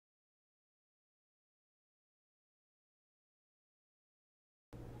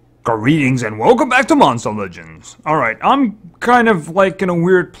Greetings and welcome back to Monster Legends. Alright, I'm kind of like in a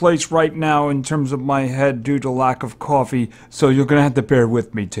weird place right now in terms of my head due to lack of coffee, so you're gonna have to bear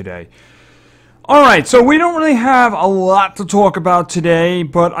with me today. Alright, so we don't really have a lot to talk about today,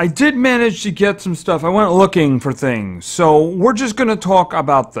 but I did manage to get some stuff. I went looking for things, so we're just gonna talk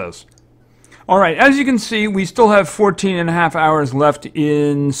about this. Alright, as you can see, we still have 14 and a half hours left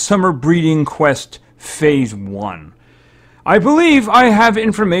in Summer Breeding Quest Phase 1. I believe I have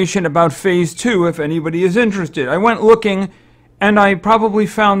information about Phase 2 if anybody is interested. I went looking, and I probably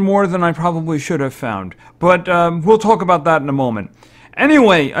found more than I probably should have found. But we'll talk about that in a moment.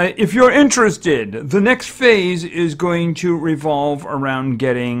 Anyway, if you're interested, the next phase is going to revolve around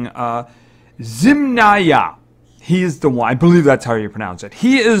getting Zimnaya. He is the one. I believe that's how you pronounce it.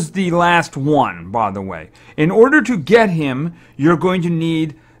 He is the last one, by the way. In order to get him, you're going to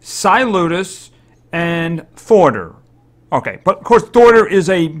need Psylotus and Thorder. Okay, but of course Thorder is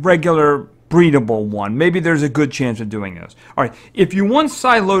a regular breedable one. Maybe there's a good chance of doing this. All right, if you want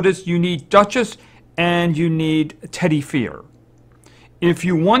Psylotus, you need Duchess and you need Teddy Fear. If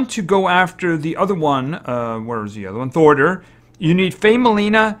you want to go after the other one, where is the other one? Thorder, you need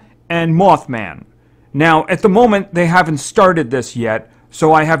Famelina and Mothman. Now, at the moment, they haven't started this yet,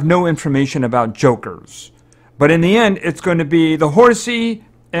 so I have no information about Jokers. But in the end, it's going to be the Horsey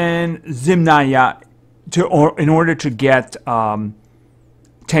and Zimnaya in order to get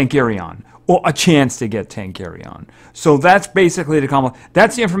Tankarion, or a chance to get Tankarion. So that's basically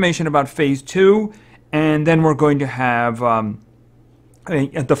that's the information about Phase 2, and then we're going to have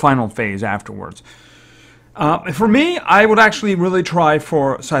the final phase afterwards. For me, I would actually really try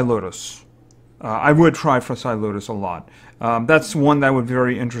for Psylotus. I would try for Psylotus a lot. That's one that I would be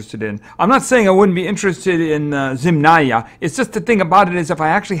very interested in. I'm not saying I wouldn't be interested in Zimnaya. It's just the thing about it is if I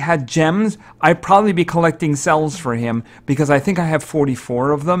actually had gems, I'd probably be collecting cells for him because I think I have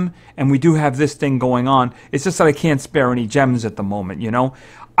 44 of them, and we do have this thing going on. It's just that I can't spare any gems at the moment, you know?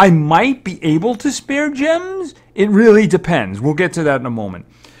 I might be able to spare gems. It really depends. We'll get to that in a moment.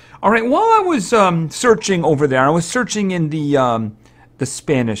 All right, while I was searching over there, I was searching in the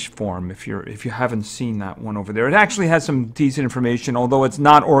Spanish form, if you haven't seen that one over there. It actually has some decent information, although it's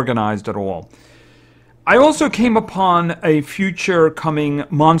not organized at all. I also came upon a future coming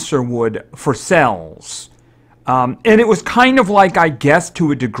monster wood for cells. And it was kind of like, I guess,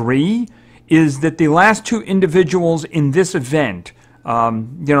 to a degree, is that the last two individuals in this event,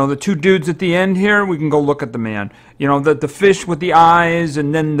 you know, the two dudes at the end here, we can go look at the man. You know, the fish with the eyes,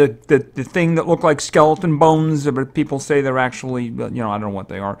 and then the thing that looked like skeleton bones, but people say they're actually, you know, I don't know what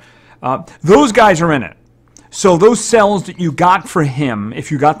they are. Those guys are in it. So those cells that you got for him,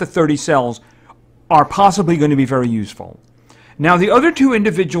 if you got the 30 cells, are possibly going to be very useful. Now, the other two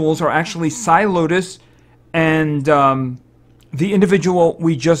individuals are actually Psylotus and the individual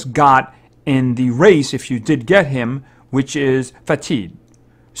we just got in the race, if you did get him, which is Fatid.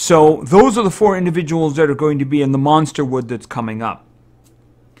 So those are the four individuals that are going to be in the monster wood that's coming up.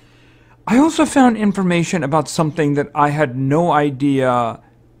 I also found information about something that I had no idea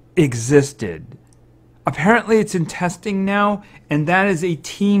existed. Apparently it's in testing now, and that is a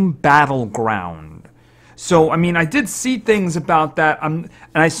team battleground. So, I mean, I did see things about that, and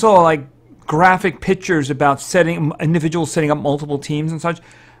I saw like graphic pictures about individuals setting up multiple teams and such.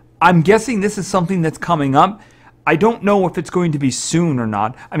 I'm guessing this is something that's coming up. I don't know if it's going to be soon or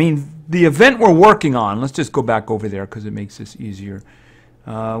not. I mean, the event we're working on, let's just go back over there because it makes this easier.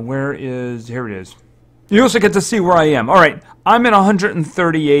 Here it is. You also get to see where I am. All right, I'm at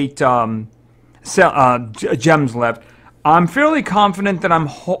 138 gems left. I'm fairly confident that I'm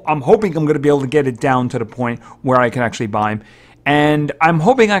hoping I'm going to be able to get it down to the point where I can actually buy him. And I'm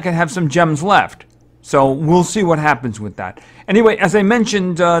hoping I can have some gems left. So we'll see what happens with that. Anyway, as I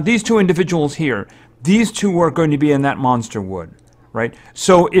mentioned, these two individuals here, these two are going to be in that monster wood, right?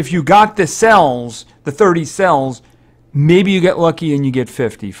 So if you got the cells, the 30 cells, maybe you get lucky and you get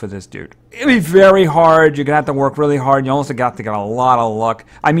 50 for this dude. It'll be very hard. You're going to have to work really hard. You also got to get a lot of luck.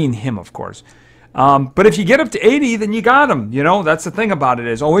 I mean him, of course. But if you get up to 80, then you got him. You know, that's the thing about it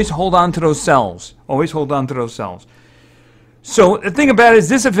is always hold on to those cells. Always hold on to those cells. So the thing about it is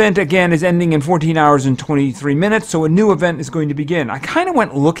this event, again, is ending in 14 hours and 23 minutes, so a new event is going to begin. I kind of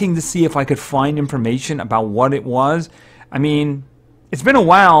went looking to see if I could find information about what it was. I mean, it's been a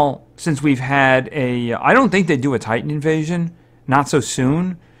while since we've had I don't think they do a Titan invasion, not so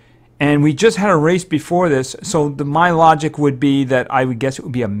soon. And we just had a race before this, so my logic would be that I would guess it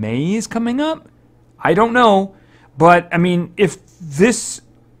would be a maze coming up. I don't know, but I mean, if this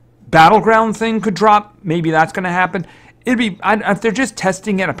battleground thing could drop, maybe that's going to happen. If they're just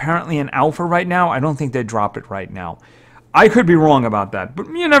testing it apparently in alpha right now, I don't think they'd drop it right now. I could be wrong about that, but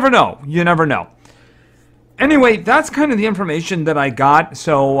you never know. You never know. Anyway, that's kind of the information that I got.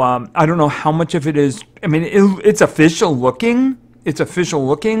 So I don't know how much of it is. I mean, it's official looking. It's official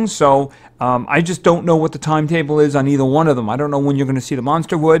looking. So I just don't know what the timetable is on either one of them. I don't know when you're going to see the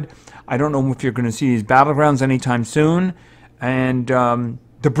Monsterwood. I don't know if you're going to see these Battlegrounds anytime soon. And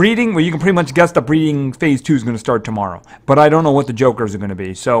the breeding, well, you can pretty much guess the breeding phase 2 is going to start tomorrow. But I don't know what the Jokers are going to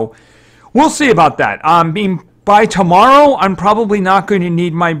be. So we'll see about that. By tomorrow, I'm probably not going to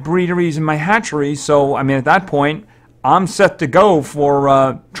need my breederys and my hatcheries. So, I mean, at that point, I'm set to go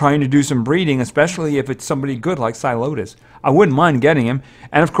for trying to do some breeding, especially if it's somebody good like Silotus. I wouldn't mind getting him.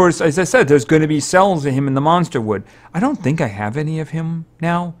 And, of course, as I said, there's going to be cells of him in the Monsterwood. I don't think I have any of him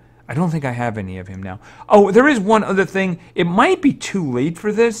now. Oh, there is one other thing. It might be too late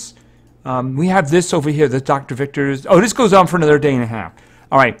for this. We have this over here, the Dr. Victor's. Oh, this goes on for another day and a half.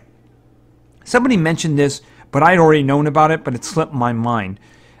 All right. Somebody mentioned this, but I'd already known about it, but it slipped my mind.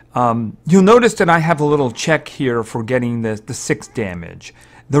 You'll notice that I have a little check here for getting the 6 damage.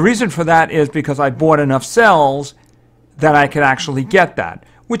 The reason for that is because I bought enough cells that I could actually get that,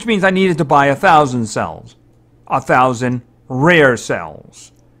 which means I needed to buy 1,000 cells. 1,000 rare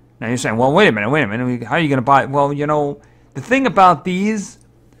cells. Now you're saying, well, wait a minute. How are you going to buy it? Well, you know, the thing about these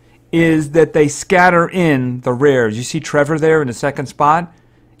is that they scatter in the rares. You see Trevor there in the second spot?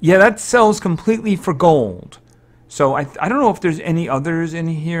 Yeah, that sells completely for gold. So I don't know if there's any others in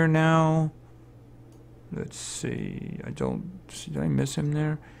here now. Let's see. Did I miss him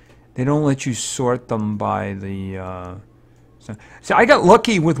there? They don't let you sort them by the... So I got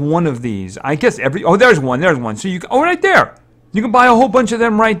lucky with one of these. I guess oh, there's one. So oh, right there. You can buy a whole bunch of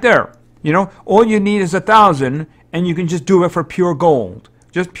them right there. You know, all you need is 1,000, and you can just do it for pure gold.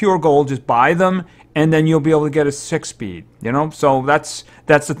 Just pure gold. Just buy them, and then you'll be able to get a 6-speed. You know, so that's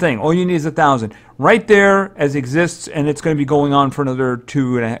the thing. All you need is 1,000 right there as exists, and it's going to be going on for another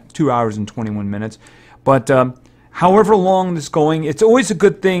 2 hours and 21 minutes. But however long this is going, it's always a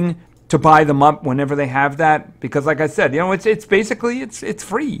good thing to buy them up whenever they have that, because like I said, you know, it's basically it's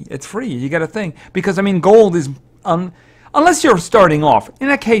free. It's free. You get a thing, because I mean, gold is unless you're starting off. In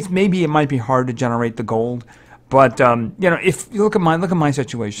that case, maybe it might be hard to generate the gold. But you know, if you look at my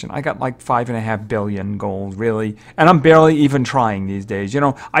situation, I got like 5.5 billion gold, really, and I'm barely even trying these days. You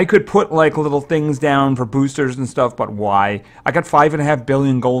know, I could put like little things down for boosters and stuff, but why? I got 5.5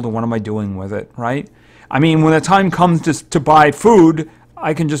 billion gold, and what am I doing with it, right? I mean, when the time comes to buy food,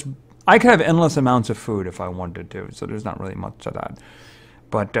 I could have endless amounts of food if I wanted to. So there's not really much to that.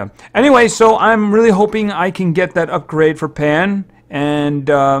 But anyway, so I'm really hoping I can get that upgrade for Pan, and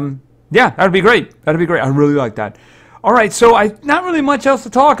yeah, that'd be great. That'd be great. I really like that. All right, so not really much else to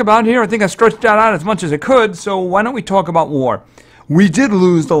talk about here. I think I stretched that out as much as I could, so why don't we talk about war? We did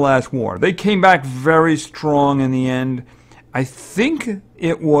lose the last war. They came back very strong in the end. I think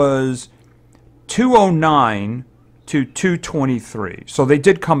it was 209 to 223. So they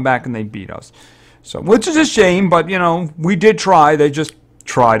did come back and they beat us. So, which is a shame, but, you know, we did try. They just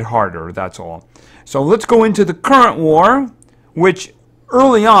tried harder, that's all. So let's go into the current war, which...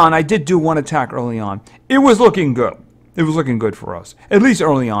 early on, I did do one attack early on. It was looking good. It was looking good for us, at least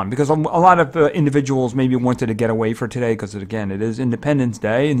early on, because a lot of individuals maybe wanted to get away for today, because, again, it is Independence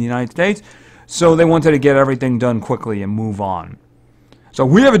Day in the United States, so they wanted to get everything done quickly and move on. So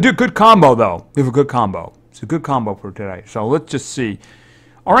we have a good combo, though. We have a good combo. It's a good combo for today. So let's just see.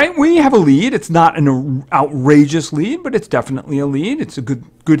 All right, we have a lead. It's not an outrageous lead, but it's definitely a lead. It's a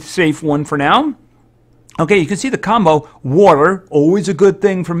good safe one for now. Okay, you can see the combo. Water, always a good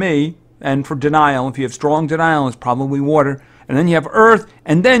thing for me. And for denial, if you have strong denial, it's probably water. And then you have earth.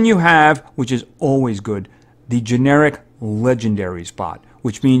 And then you have, which is always good, the generic legendary spot,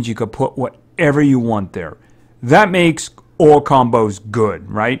 which means you could put whatever you want there. That makes all combos good,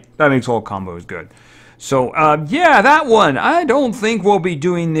 right? That makes all combos good. So, yeah, that one. I don't think we'll be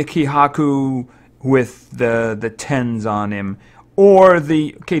doing the Kihaku with the 10s on him. Or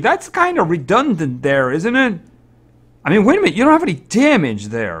the... Okay, that's kind of redundant there, isn't it? I mean, wait a minute. You don't have any damage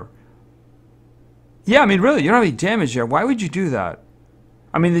there. Yeah, I mean, really, you don't have any damage there. Why would you do that?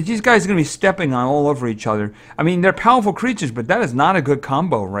 I mean, these guys are going to be stepping on all over each other. I mean, they're powerful creatures, but that is not a good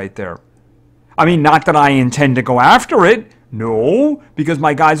combo right there. I mean, not that I intend to go after it. No, because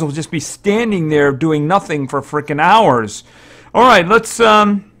my guys will just be standing there doing nothing for frickin' hours. All right, let's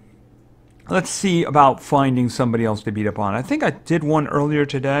see about finding somebody else to beat up on. I think I did one earlier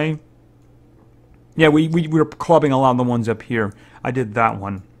today. Yeah, we were clubbing a lot of the ones up here. I did that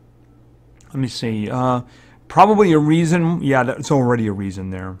one. Let me see. Probably a reason. Yeah, that's already a reason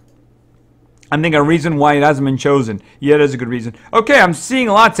there. I'm thinking a reason why it hasn't been chosen. Yeah, that's a good reason. Okay, I'm seeing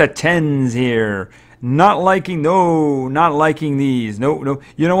lots of 10s here. Not liking, no, not liking these. No, no.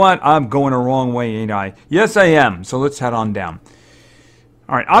 You know what? I'm going the wrong way, ain't I? Yes, I am. So let's head on down.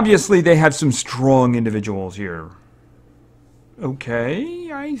 All right, obviously they have some strong individuals here.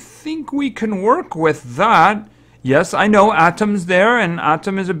 Okay, I think we can work with that. Yes, I know Atom's there, and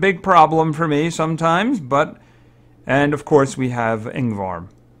Atom is a big problem for me sometimes, but... And, of course, we have Ingvar.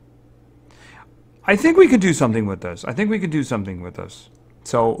 I think we can do something with this. I think we can do something with this.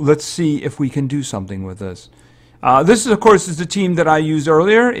 So, let's see if we can do something with this. This, of course, is the team that I used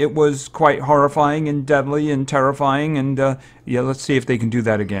earlier. It was quite horrifying and deadly and terrifying, and, yeah, let's see if they can do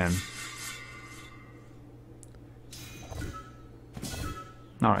that again.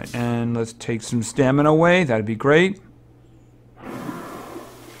 Alright, and let's take some stamina away. That'd be great.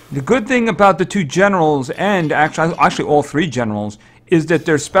 The good thing about the two generals, and actually all three generals, is that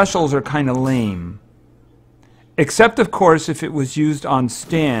their specials are kind of lame. Except, of course, if it was used on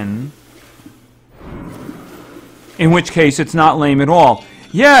Stan. In which case, it's not lame at all.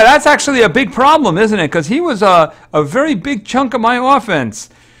 Yeah, that's actually a big problem, isn't it? Because he was a very big chunk of my offense.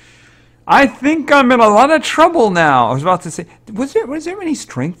 I think I'm in a lot of trouble now. I was about to say, was there any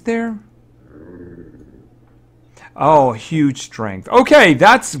strength there? Oh, huge strength. Okay,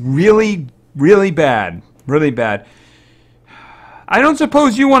 that's really, really bad. Really bad. I don't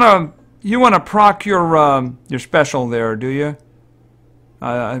suppose you wanna proc your special there, do you?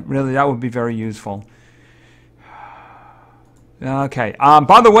 Really, that would be very useful. Okay.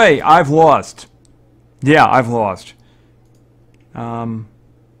 By the way, I've lost. Yeah, I've lost.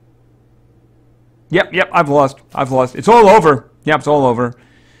 Yep, I've lost. I've lost. It's all over. Yep, it's all over.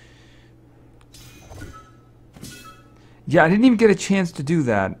 Yeah, I didn't even get a chance to do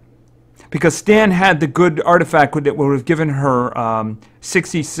that. Because Stan had the good artifact that would have given her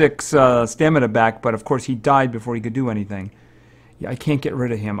 66 stamina back, but of course he died before he could do anything. Yeah, I can't get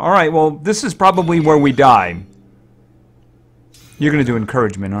rid of him. Alright, well, this is probably where we die. You're going to do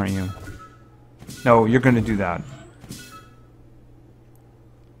encouragement, aren't you? No, you're going to do that.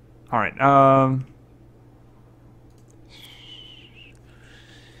 Alright,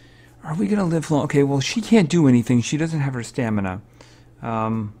 are we going to live long? Okay, well, she can't do anything. She doesn't have her stamina.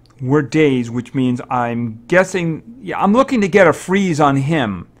 We're dazed, which means I'm guessing... Yeah, I'm looking to get a freeze on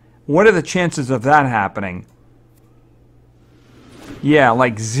him. What are the chances of that happening? Yeah,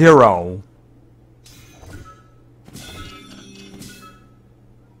 like 0.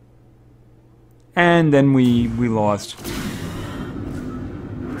 And then we lost.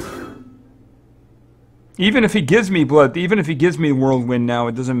 Even if he gives me blood, even if he gives me whirlwind now,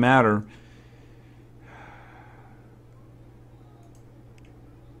 it doesn't matter.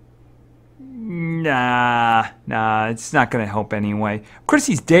 Nah, it's not going to help anyway. Of course,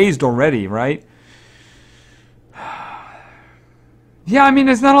 he's dazed already, right? Yeah, I mean,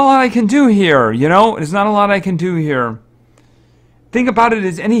 there's not a lot I can do here, you know? There's not a lot I can do here. Thing about it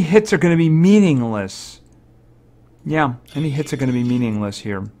is any hits are going to be meaningless. Yeah, any hits are going to be meaningless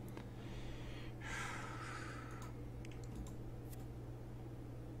here.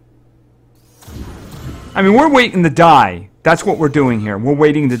 I mean, we're waiting to die. That's what we're doing here. We're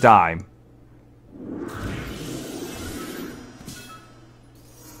waiting to die.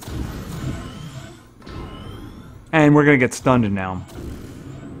 And we're going to get stunned now.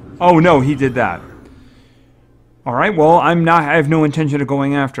 Oh, no, he did that. Alright, well, I have no intention of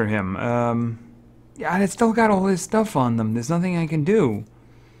going after him. Yeah, I still got all this stuff on them. There's nothing I can do.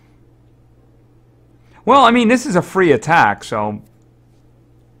 Well, I mean, this is a free attack, so...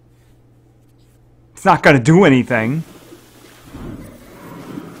 It's not going to do anything.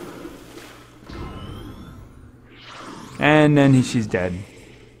 And then she's dead.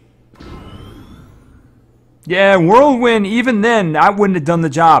 Yeah, whirlwind, even then, that wouldn't have done the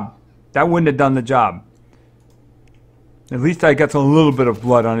job. That wouldn't have done the job. At least I got a little bit of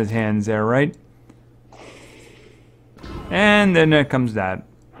blood on his hands there, right? And then there comes that.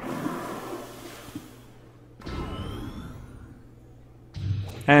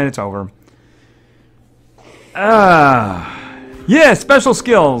 And it's over. Yeah, special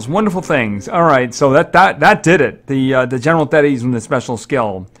skills, wonderful things. All right, so that did it. The General Teddy's and the special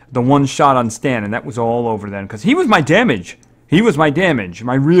skill, the one shot on Stan, and that was all over then, because he was my damage. He was my damage,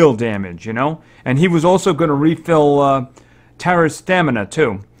 my real damage, you know. And he was also going to refill Tara's stamina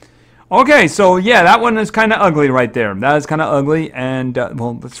too. Okay, so yeah, that one is kind of ugly right there. That is kind of ugly, and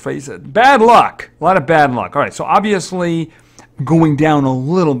well, let's face it, bad luck. A lot of bad luck. All right, so obviously going down a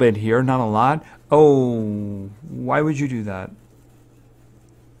little bit here, not a lot. Oh, why would you do that?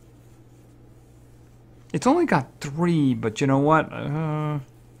 It's only got 3, but you know what?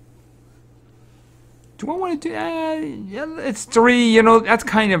 Do I want to do? Yeah, it's 3. You know, that's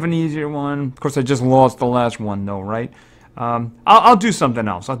kind of an easier one. Of course, I just lost the last one, though, right? I'll do something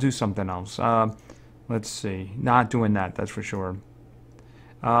else. I'll do something else. Let's see. Not doing that. That's for sure.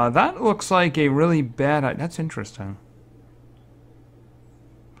 That looks like a really bad. That's interesting.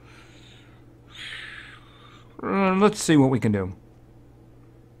 Let's see what we can do.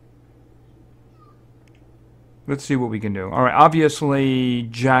 Let's see what we can do. All right, obviously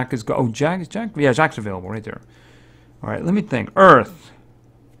Jack is is Jack? Yeah, Jack's available right there. All right, let me think. Earth.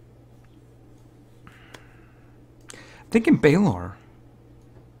 I'm thinking Baylor.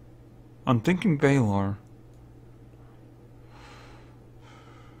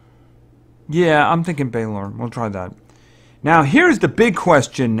 Yeah, I'm thinking Baylor. We'll try that. Now, here's the big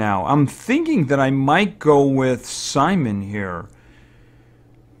question now. I'm thinking that I might go with Simon here.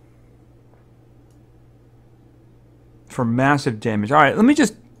 For massive damage. All right, let me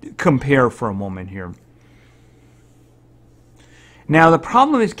just compare for a moment here. Now, the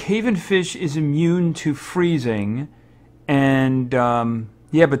problem is Caven Fish is immune to freezing, and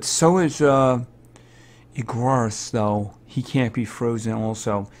yeah, but so is Igros, though. He can't be frozen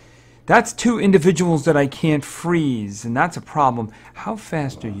also. That's 2 individuals that I can't freeze, and that's a problem. How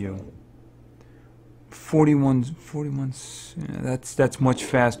fast are you? 41, yeah, that's much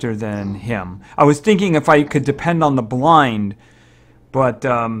faster than him. I was thinking if I could depend on the blind, but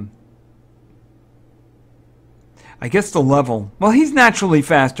I guess the level. Well, he's naturally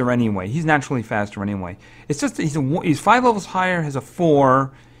faster anyway. It's just he's 5 levels higher, has a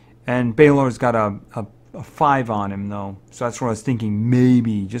 4, and Baylor's got a 5 on him though. So that's what I was thinking.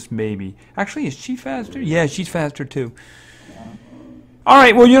 Maybe, just maybe. Actually, is she faster? Yeah, she's faster too. All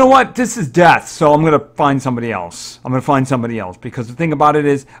right, well, you know what? This is death, so I'm going to find somebody else. Because the thing about it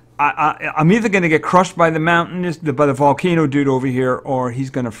is I'm either going to get crushed by the mountain, by the volcano dude over here, or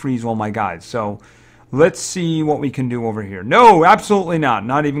he's going to freeze all my guys. So let's see what we can do over here. No, absolutely not.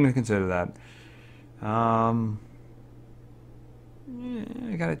 Not even going to consider that. Yeah,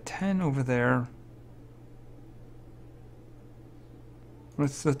 I got a 10 over there.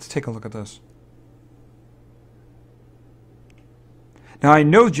 Let's take a look at this. Now, I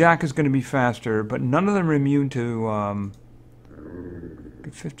know Jack is going to be faster, but none of them are immune to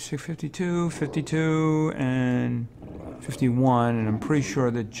 56, 52, 52, and 51, and I'm pretty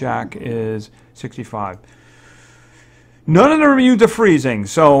sure that Jack is 65. None of them are immune to freezing,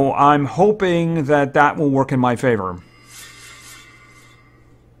 so I'm hoping that that will work in my favor.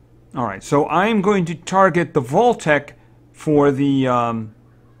 All right, so I'm going to target the Voltec for the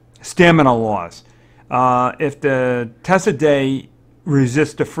stamina loss. If the Tessidae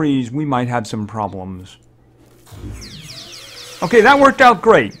resist the freeze, we might have some problems. Okay, that worked out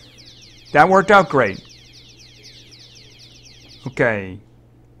great. Okay.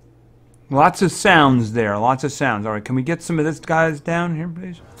 Lots of sounds there. All right, can we get some of this guys down here,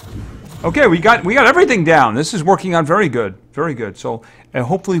 please? Okay, we got everything down. This is working out very good. So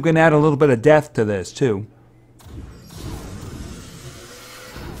hopefully we can add a little bit of death to this too.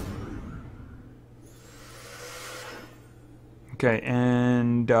 Okay,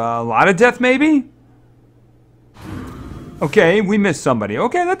 and a lot of death maybe? Okay, we missed somebody.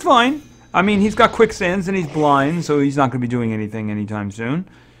 Okay, that's fine. I mean, he's got quicksands and he's blind, so he's not going to be doing anything anytime soon.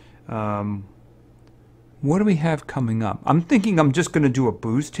 What do we have coming up? I'm thinking I'm just going to do a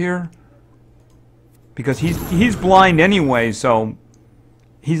boost here. Because he's blind anyway, so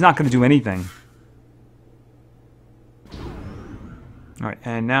he's not going to do anything. Alright,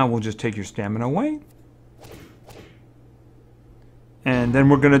 and now we'll just take your stamina away. And then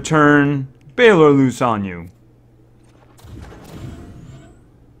we're going to turn Baylor loose on you.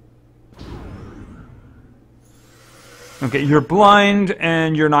 Okay, you're blind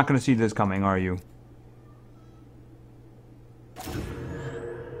and you're not going to see this coming, are you?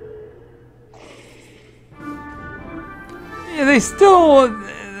 Yeah, they still...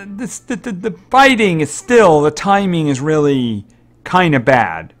 the fighting is still... The timing is really kind of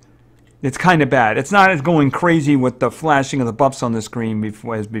bad. It's kind of bad. It's not as going crazy with the flashing of the buffs on the screen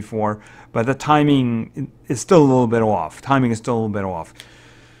as before, but the timing is still a little bit off.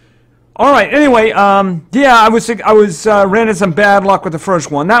 All right. Anyway, yeah, I was ran into some bad luck with the first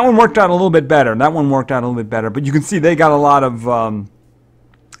one. That one worked out a little bit better. But you can see they got a lot of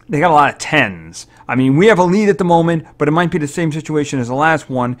 10s. I mean, we have a lead at the moment, but it might be the same situation as the last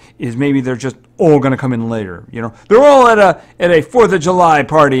one. Is maybe they're just all going to come in later. You know, they're all at a 4th of July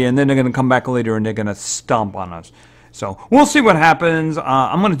party, and then they're going to come back later and they're going to stomp on us. So we'll see what happens.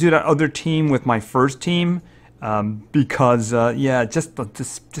 I'm going to do that other team with my first team. because yeah, just a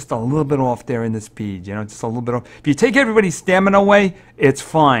little bit off there in the speed, you know, just a little bit off. If you take everybody's stamina away, it's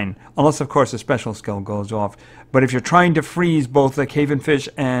fine, unless of course a special skill goes off. But if you're trying to freeze both the Caven Fish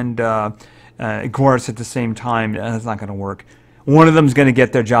and Goris at the same time, it's not going to work. One of them's going to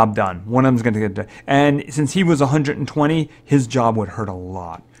get their job done. One of them's going to get done. And since he was 120, his job would hurt a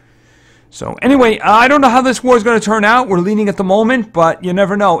lot. So anyway, I don't know how this war is going to turn out. We're leading at the moment, but you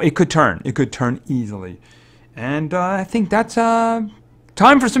never know. It could turn. It could turn easily. And I think that's time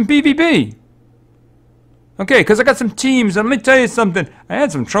for some PvP. Okay, because I got some teams. And let me tell you something. I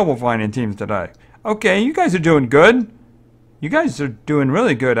had some trouble finding teams today. Okay, you guys are doing good. You guys are doing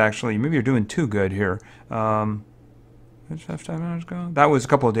really good, actually. Maybe you're doing too good here. That was a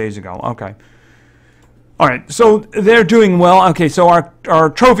couple of days ago. Okay. All right, so they're doing well. Okay, so our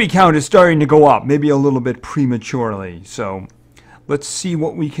trophy count is starting to go up, maybe a little bit prematurely. So let's see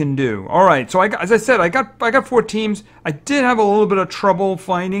what we can do. All right, so as I said, I got 4 teams. I did have a little bit of trouble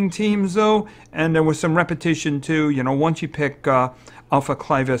finding teams though, and there was some repetition too. You know, once you pick Alpha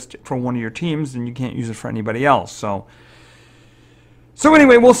Clivist for one of your teams, then you can't use it for anybody else. So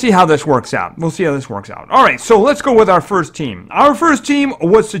anyway, we'll see how this works out. We'll see how this works out. All right, so let's go with our first team. Our first team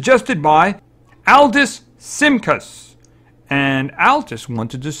was suggested by Aldis Simkus. And Aldis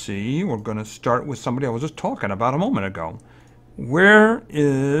wanted to see, we're going to start with somebody I was just talking about a moment ago. Where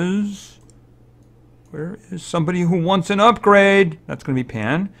is somebody who wants an upgrade? That's going to be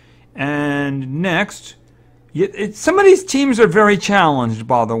Pan. And next, some of these teams are very challenged,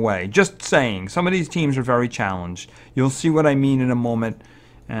 by the way. Just saying. Some of these teams are very challenged. You'll see what I mean in a moment.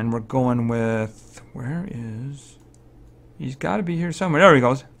 And we're going with... Where is... He's got to be here somewhere. There he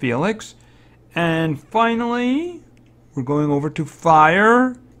goes. Felix. And finally, we're going over to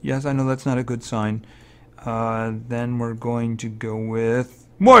Fire. Yes, I know that's not a good sign. Then we're going to go with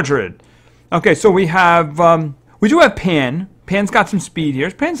Mordred. Okay, so we have... we do have Pan. Pan's got some speed here.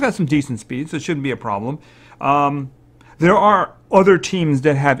 Pan's got some decent speed, so it shouldn't be a problem. There are other teams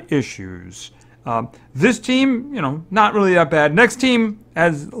that have issues. This team, you know, not really that bad. Next team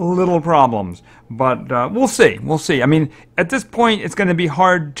has little problems, but we'll see. We'll see. I mean, at this point, it's going to be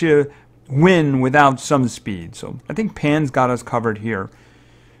hard to win without some speed. So I think Pan's got us covered here.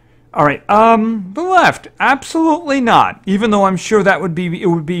 All right, the left, absolutely not. Even though I'm sure it would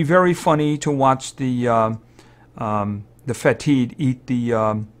be very funny to watch the Fetid eat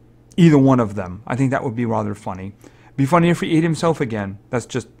the either one of them. I think that would be rather funny. Be funny if he ate himself again. That's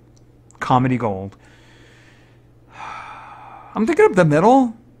just comedy gold. I'm thinking of the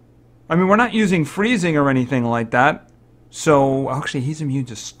middle. I mean, we're not using freezing or anything like that. So, actually, he's immune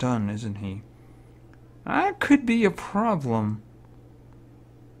to stun, isn't he? That could be a problem.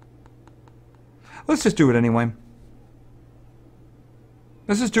 Let's just do it anyway.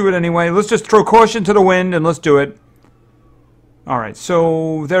 Let's just do it anyway. Let's just throw caution to the wind and let's do it. Alright,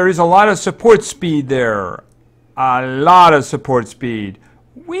 so there is a lot of support speed there. A lot of support speed.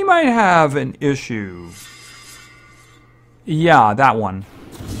 We might have an issue. Yeah, that one.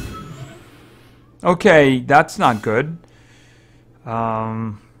 Okay, that's not good.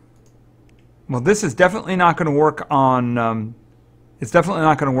 Well, this is definitely not going to work on... it's definitely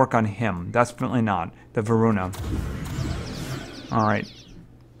not going to work on him. Definitely not. The Varuna. Alright.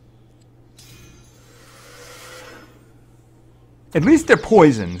 At least they're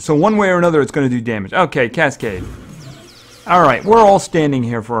poisoned, so one way or another it's going to do damage. Okay, Cascade. Alright, we're all standing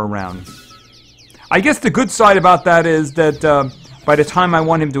here for a round. I guess the good side about that is that by the time I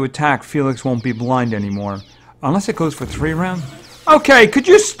want him to attack, Felix won't be blind anymore. Unless it goes for 3 rounds. Okay, could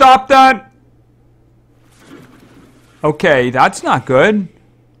you stop that? Okay, that's not good.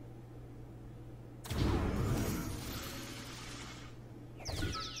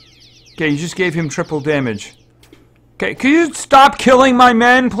 Okay, you just gave him triple damage. Okay, can you stop killing my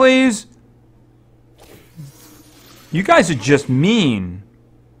men, please? You guys are just mean.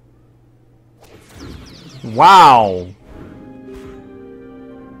 Wow.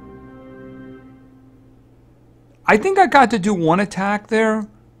 I think I got to do 1 attack there.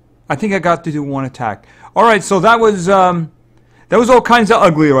 I think I got to do 1 attack. Alright, so that was all kinds of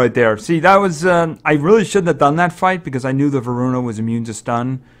ugly right there. See, that was... I really shouldn't have done that fight because I knew the Varuna was immune to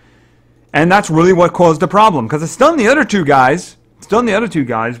stun. And that's really what caused the problem, because it stunned the other 2 guys. Stunned the other 2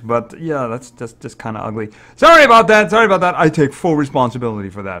 guys, but yeah, that's just kind of ugly. Sorry about that, sorry about that. I take full responsibility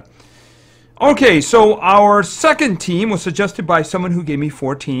for that. Okay, so our second team was suggested by someone who gave me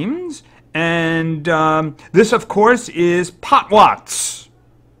 4 teams. And this, of course, is Potwatts.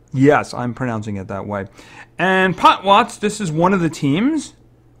 Yes, I'm pronouncing it that way. And Potwatts, this is one of the teams.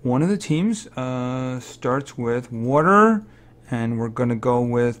 One of the teams starts with water. And we're going to go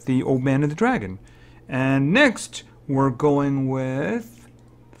with the Old Man and the Dragon. And next, we're going with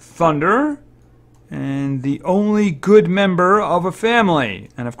Thunder. And the only good member of a family.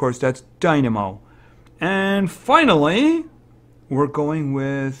 And of course, that's Dynamo. And finally, we're going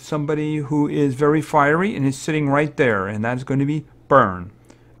with somebody who is very fiery and is sitting right there. And that's going to be Burn.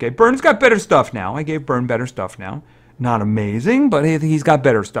 Okay, Burn's got better stuff now. I gave Burn better stuff now. Not amazing, but he's got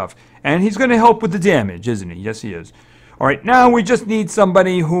better stuff. And he's going to help with the damage, isn't he? Yes, he is. All right, now we just need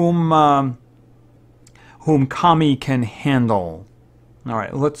somebody whom Kami can handle. All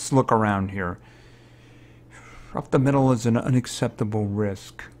right, let's look around here. Up the middle is an unacceptable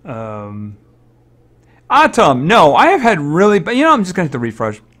risk. Atom, no, I have had really bad, I'm just going to hit the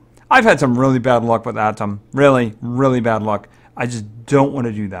refresh. I've had some really bad luck with Atom. Really, really bad luck. I just don't want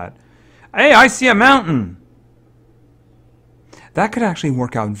to do that. Hey, I see a mountain. That could actually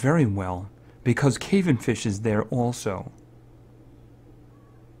work out very well because Cavenfish is there also.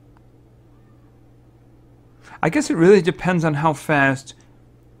 I guess it really depends on how fast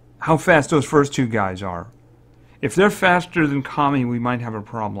those first two guys are. If they're faster than Kami, we might have a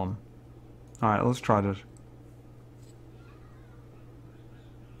problem. Alright, let's try this.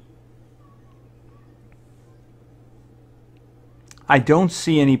 I don't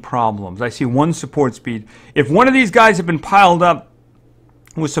see any problems. I see one support speed. If one of these guys had been piled up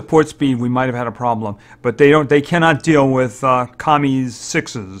with support speed, we might have had a problem. But they cannot deal with Kami's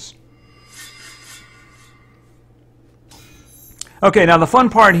 6s. Okay, now the fun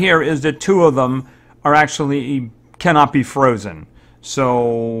part here is that two of them are actually cannot be frozen.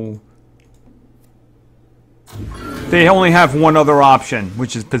 So they only have one other option,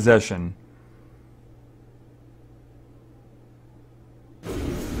 which is possession.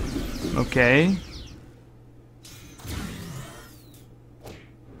 Okay.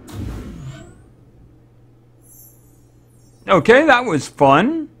 Okay, that was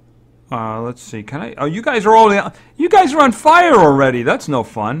fun. Let's see. Can I? Oh, you guys are on fire already. That's no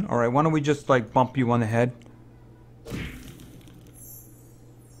fun. All right, why don't we just like bump you on the head?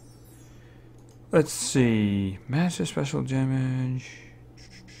 Let's see. Massive special damage.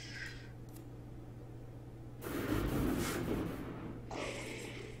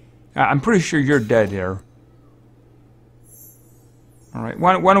 I'm pretty sure you're dead here. All right.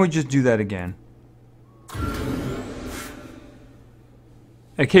 Why don't we just do that again?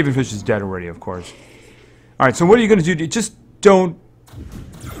 Cavenfish is dead already, of course. Alright, so what are you going to do? Just don't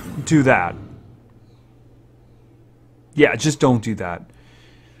do that. Yeah, just don't do that.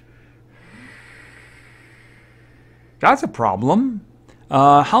 That's a problem.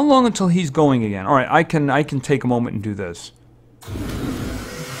 How long until he's going again? Alright, I can take a moment and do this.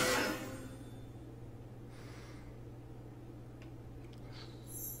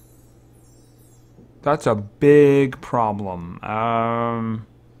 That's a big problem.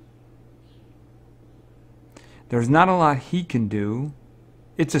 There's not a lot he can do.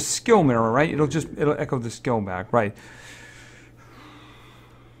 It's a skill mirror, right? It'll echo the skill back, right?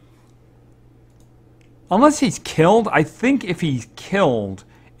 Unless he's killed. I think if he's killed,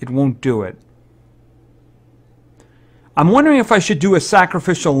 it won't do it. I'm wondering if I should do a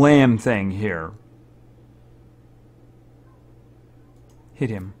sacrificial lamb thing here. Hit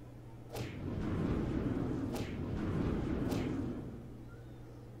him.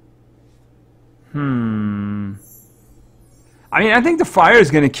 I mean, I think the fire is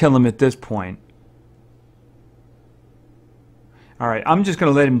going to kill him at this point. Alright, I'm just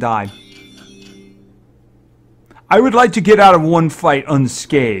going to let him die. I would like to get out of one fight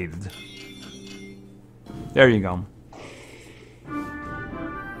unscathed. There you go.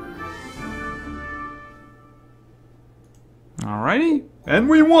 Alrighty. And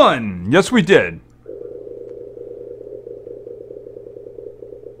we won! Yes, we did.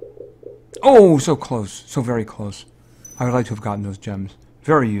 Oh, so close. So very close. I would like to have gotten those gems.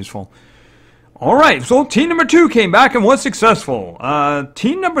 Very useful. Alright, so team number 2 came back and was successful.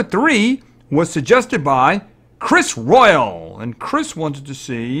 Team number 3 was suggested by Chris Royal. And Chris wanted to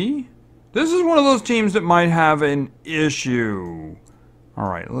see... This is one of those teams that might have an issue.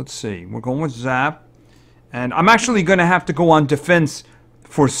 Alright, let's see. We're going with Zap. And I'm actually going to have to go on defense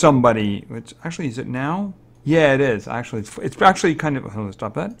for somebody. It's, actually, is it now? Yeah, it is. Actually, it's actually kind of... Hold on,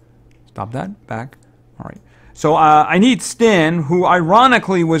 stop that. Stop that. Back. Alright. So I need Stan, who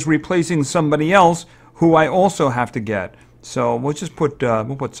ironically was replacing somebody else who I also have to get. So we'll just put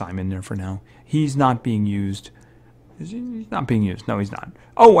Simon there for now. He's not being used. Is he? He's not being used. No, he's not.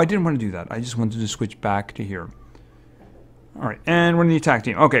 Oh, I didn't want to do that. I just wanted to switch back to here. Alright, and we're in the attack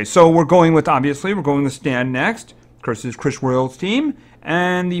team. Okay, so we're going with Stan next. Of course, this is Chris Royal's team.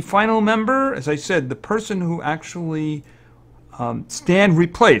 And the final member, as I said, the person who actually Stand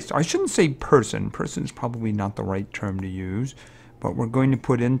replaced. I shouldn't say person. Person is probably not the right term to use. But we're going to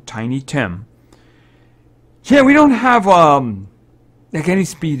put in Tiny Tim. Yeah, we don't have like any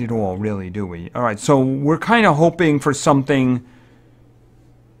speed at all, really, do we? All right, so we're kind of hoping for something.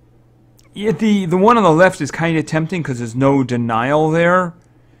 Yeah, the one on the left is kind of tempting because there's no denial there.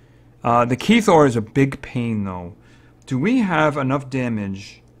 The Keythor is a big pain, though. Do we have enough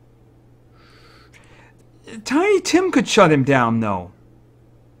damage? Tiny Tim could shut him down, though.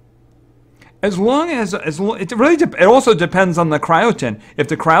 It also depends on the Cryotin. If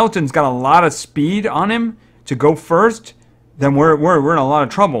the Cryotin's got a lot of speed on him to go first, then we're in a lot of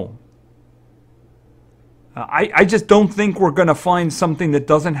trouble. I just don't think we're going to find something that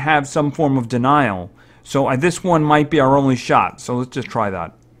doesn't have some form of denial. So this one might be our only shot. So let's just try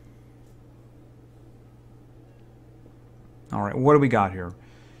that. All right, what do we got here?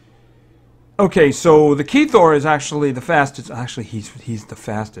 Okay, so the Keythor is actually the fastest. Actually, he's the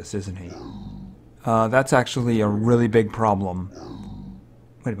fastest, isn't he? That's actually a really big problem.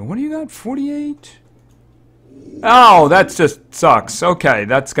 Wait a minute, what do you got? 48? Oh, that just sucks. Okay,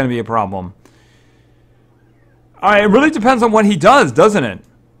 that's going to be a problem. All right, it really depends on what he does, doesn't it?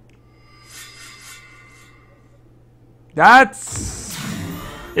 That's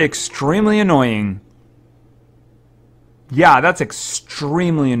extremely annoying. Yeah, that's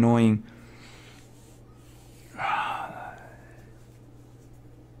extremely annoying.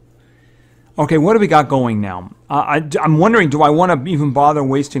 Okay, what do we got going now? I'm wondering, do I want to even bother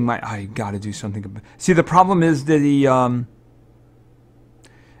wasting my... I got to do something. See, the problem is that the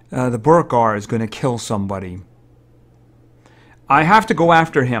Burkar is going to kill somebody. I have to go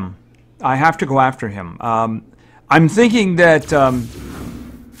after him. I'm thinking that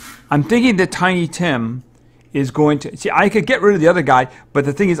Tiny Tim is going to... See, I could get rid of the other guy, but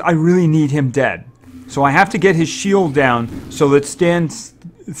the thing is, I really need him dead. So I have to get his shield down so that stands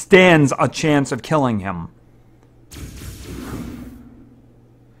a chance of killing him.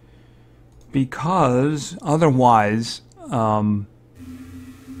 Because otherwise, we're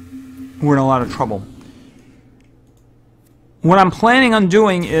in a lot of trouble. What I'm planning on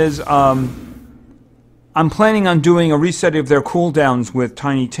doing is, I'm planning on doing a reset of their cooldowns with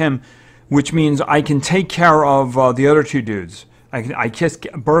Tiny Tim, which means I can take care of the other two dudes. I kissed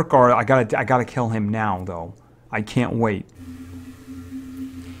Burkar. I gotta kill him now, though. I can't wait.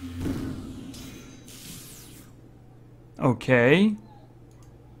 Okay.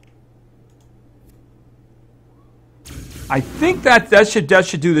 I think that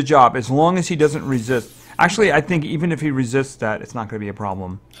should do the job as long as he doesn't resist. Actually, I think even if he resists that, it's not going to be a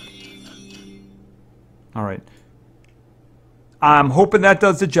problem. All right. I'm hoping that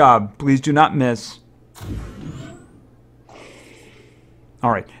does the job. Please do not miss.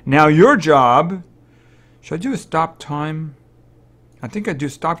 All right. Now your job. Should I do a stop time? I think I do.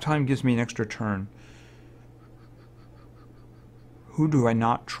 Stop time gives me an extra turn. Who do I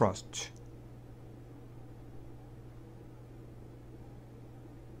not trust?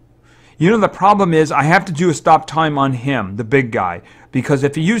 You know, the problem is I have to do a stop time on him, the big guy. Because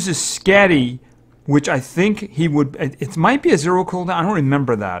if he uses Scatty, which I think he would... It might be a 0 cooldown. I don't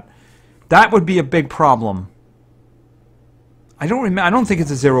remember that. That would be a big problem. I don't think it's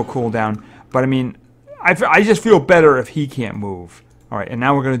a 0 cooldown. But I mean, I just feel better if he can't move. Alright, and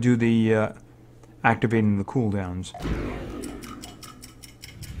now we're going to do the... activating the cooldowns.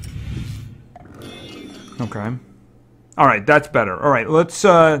 Okay. Alright, that's better. Alright, let's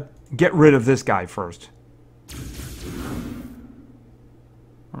get rid of this guy first.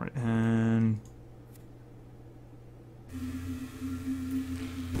 Alright, and...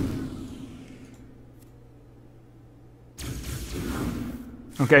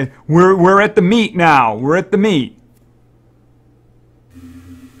 Okay, we're at the meat now. We're at the meat.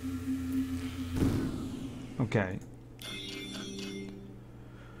 Okay.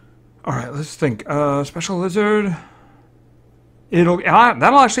 Alright, let's think. Special Lizard.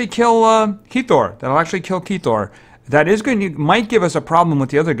 That'll actually kill Keythor. That'll actually kill Keythor. That is going to... Might give us a problem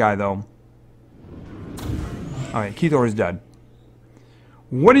with the other guy, though. Alright, Keythor is dead.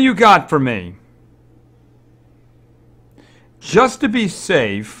 What do you got for me? Just to be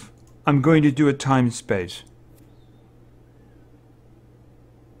safe, I'm going to do a time space.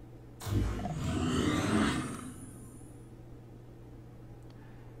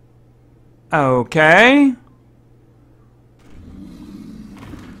 Okay.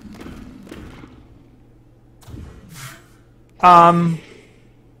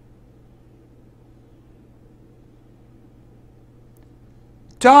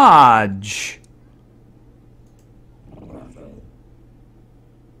 Dodge.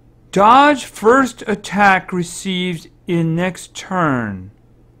 Dodge first attack receives in next turn.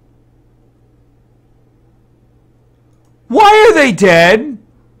 Why are they dead?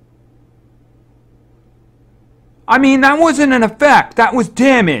 I mean, that wasn't an effect. That was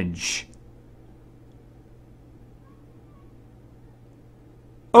damage.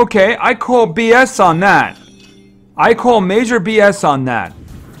 Okay, I call BS on that. I call major BS on that.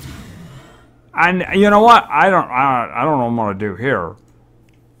 And you know what? I don't know what I'm gonna do here.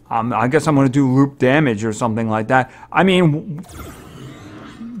 I guess I'm gonna do loop damage or something like that. I mean,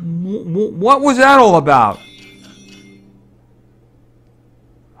 what was that all about?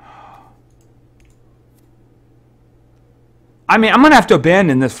 I mean, I'm gonna have to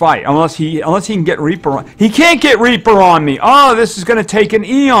abandon this fight unless he can get Reaper on. He can't get Reaper on me. Oh, this is gonna take an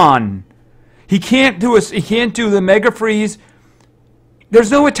eon. He can't do the Mega Freeze.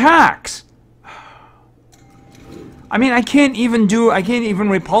 There's no attacks. I mean, I can't even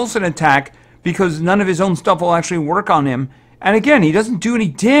repulse an attack because none of his own stuff will actually work on him. And again, he doesn't do any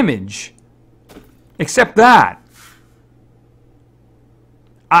damage except that.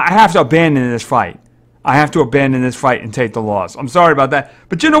 I have to abandon this fight. I have to abandon this fight and take the loss. I'm sorry about that.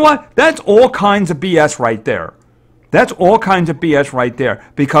 But you know what? That's all kinds of BS right there. That's all kinds of BS right there.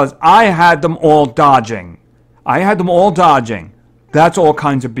 Because I had them all dodging. That's all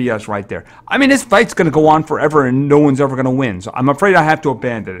kinds of BS right there. I mean, this fight's going to go on forever and no one's ever going to win. So I'm afraid I have to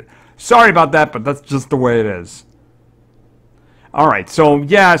abandon it. Sorry about that, but that's just the way it is. Alright, so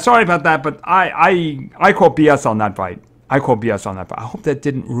yeah, sorry about that, but I call BS on that fight. I hope that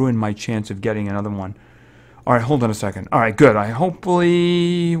didn't ruin my chance of getting another one. Alright, hold on a second. Alright, good.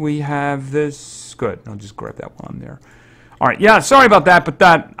 Hopefully we have this. Good. I'll just grab that while I'm there. Alright, yeah, sorry about that, but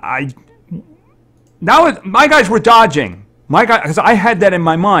now my guys were dodging. My guy, because I had that in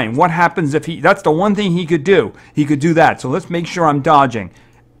my mind. What happens if that's the one thing he could do. He could do that. So let's make sure I'm dodging.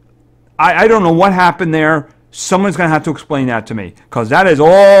 I don't know what happened there. Someone's going to have to explain that to me. Because that is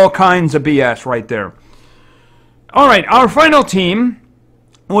all kinds of BS right there. Alright, our final team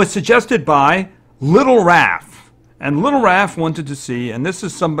was suggested by Little Raph. And Little Raph wanted to see, and this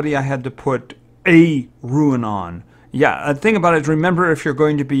is somebody I had to put a rune on. Yeah, the thing about it is, remember, if you're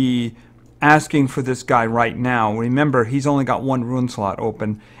going to be asking for this guy right now, remember, he's only got one rune slot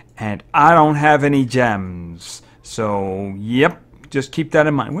open, and I don't have any gems. So, yep, just keep that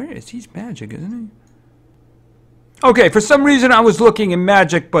in mind. Where is he? He's magic, isn't he? Okay, for some reason I was looking in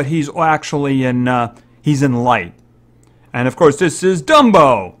magic, but he's actually in, he's in light. And of course, this is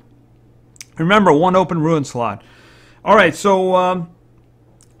Dumbo. Remember, one open rune slot. Alright, so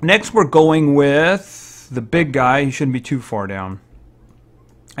next we're going with the big guy. He shouldn't be too far down.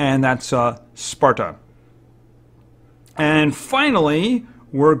 And that's Sparta. And finally,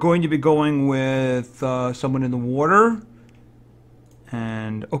 we're going to be going with someone in the water.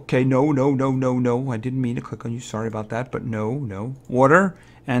 And, okay, no. I didn't mean to click on you. Sorry about that. But no. Water.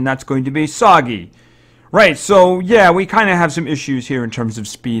 And that's going to be Soggy. Right, so yeah, we kind of have some issues here in terms of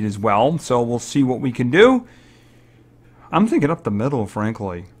speed as well. So we'll see what we can do. I'm thinking up the middle,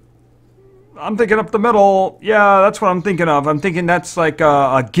 frankly. I'm thinking up the middle. Yeah, that's what I'm thinking of. I'm thinking that's like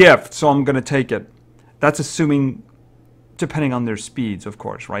a gift, so I'm going to take it. That's assuming, depending on their speeds, of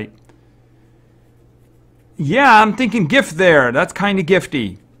course, right? Yeah, I'm thinking gift there. That's kind of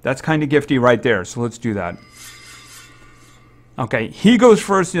gifty. That's kind of gifty right there, so let's do that. Okay, he goes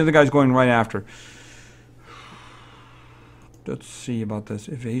first, the other guy's going right after. Let's see about this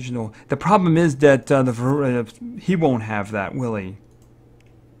evasion. The problem is that he won't have that, will he?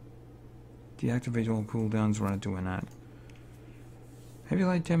 Deactivate all cooldowns. We're not doing that. Heavy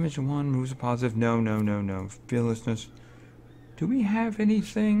light damage 1. Moves a positive. No. Fearlessness. Do we have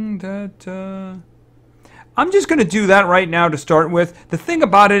anything that... I'm just going to do that right now to start with. The thing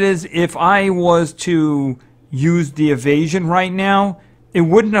about it is, if I was to use the evasion right now, it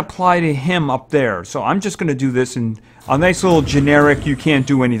wouldn't apply to him up there. So I'm just going to do this in a nice little generic, you can't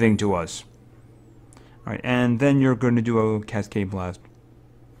do anything to us. Alright, and then you're going to do a Cascade Blast.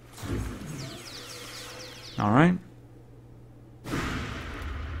 Alright.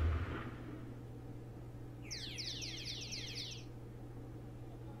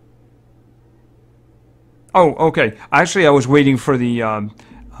 Oh, okay. Actually, I was waiting for the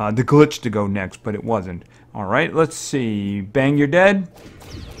glitch to go next, but it wasn't. Alright, let's see. Bang, you're dead.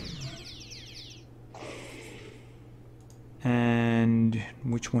 And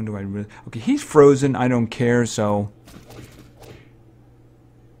which one do I really... Okay, he's frozen. I don't care, so...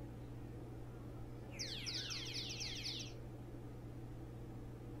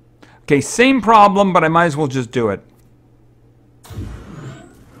 Okay, same problem, but I might as well just do it.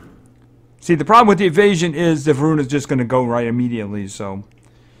 See, the problem with the evasion is the rune is just going to go right immediately, so...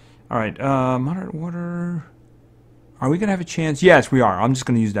 Alright, moderate water... Are we going to have a chance? Yes, we are. I'm just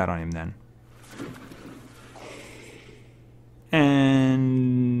going to use that on him then.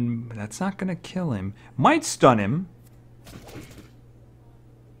 And that's not going to kill him. Might stun him.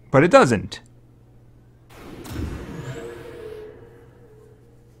 But it doesn't.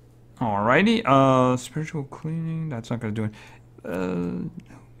 Alrighty. Spiritual cleaning. That's not going to do it.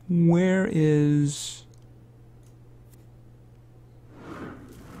 Where is...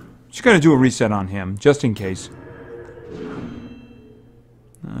 Just going to do a reset on him, just in case.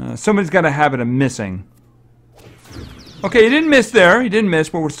 Somebody's got a habit of missing. Okay, he didn't miss there. He didn't miss,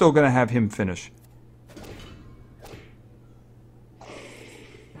 but we're still going to have him finish.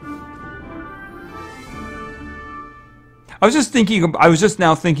 I was just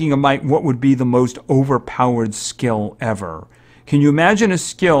now thinking of what would be the most overpowered skill ever. Can you imagine a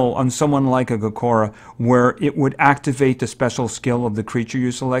skill on someone like a Gakora where it would activate the special skill of the creature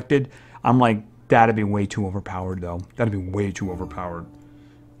you selected? I'm like, that'd be way too overpowered, though. That'd be way too overpowered.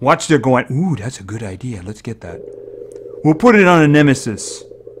 Watch, they're going, ooh, that's a good idea. Let's get that. We'll put it on a nemesis.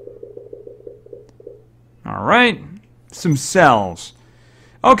 All right. Some cells.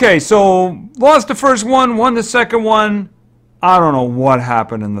 Okay, so lost the first one, won the second one. I don't know what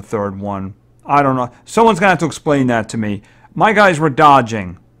happened in the third one. I don't know. Someone's going to have to explain that to me. My guys were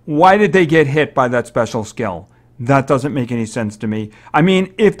dodging. Why did they get hit by that special skill? That doesn't make any sense to me. I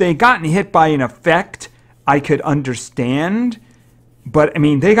mean, if they gotten hit by an effect, I could understand. But, I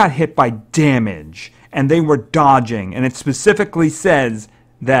mean, they got hit by damage. And they were dodging. And it specifically says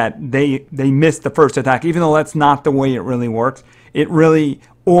that they missed the first attack. Even though that's not the way it really works. It really,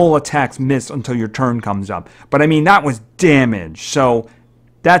 all attacks miss until your turn comes up. But, I mean, that was damage. So,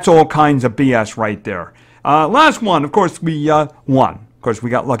 that's all kinds of BS right there. Last one, of course, we won. Of course,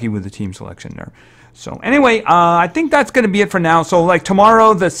 we got lucky with the team selection there. So anyway, I think that's going to be it for now. So like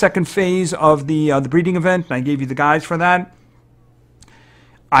tomorrow, the second phase of the breeding event, and I gave you the guys for that.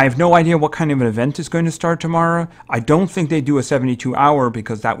 I have no idea what kind of an event is going to start tomorrow. I don't think they do a 72-hour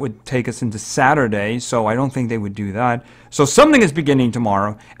because that would take us into Saturday, so I don't think they would do that. So something is beginning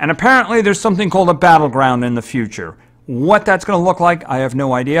tomorrow, and apparently there's something called a battleground in the future. What that's going to look like, I have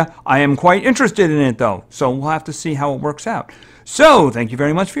no idea. I am quite interested in it, though, so we'll have to see how it works out. So, thank you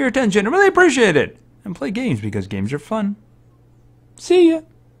very much for your attention. I really appreciate it. And play games because games are fun. See ya.